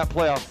be in that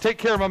playoff. Take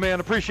care, my man.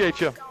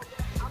 Appreciate you.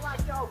 I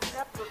like y'all's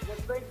effort. When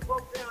things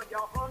broke down,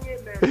 y'all hung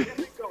in there and kept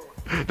it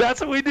going. That's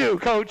what we do,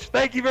 Coach.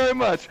 Thank you very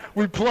much.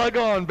 We plug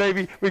on,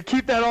 baby. We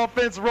keep that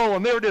offense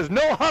rolling. There it is.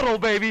 No huddle,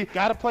 baby.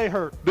 Got to play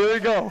hurt. There you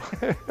go.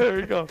 There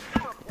you go.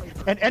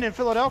 And in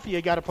Philadelphia,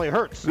 you got to play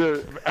Hurts.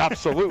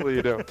 Absolutely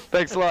you do.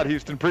 Thanks a lot,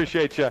 Houston.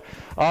 Appreciate you.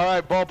 All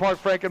right, Ballpark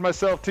Frank and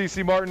myself,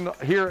 T.C. Martin,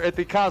 here at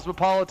the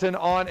Cosmopolitan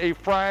on a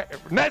Friday.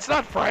 No, it's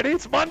not Friday.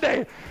 It's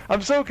Monday.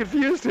 I'm so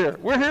confused here.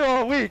 We're here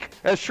all week.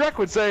 As Shrek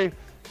would say,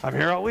 I'm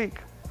here all week.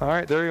 All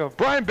right, there you go.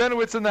 Brian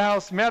Benowitz in the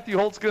house. Matthew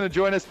Holt's going to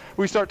join us.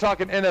 We start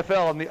talking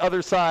NFL on the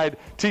other side.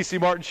 T.C.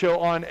 Martin Show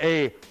on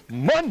a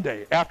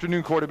Monday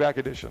afternoon quarterback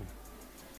edition.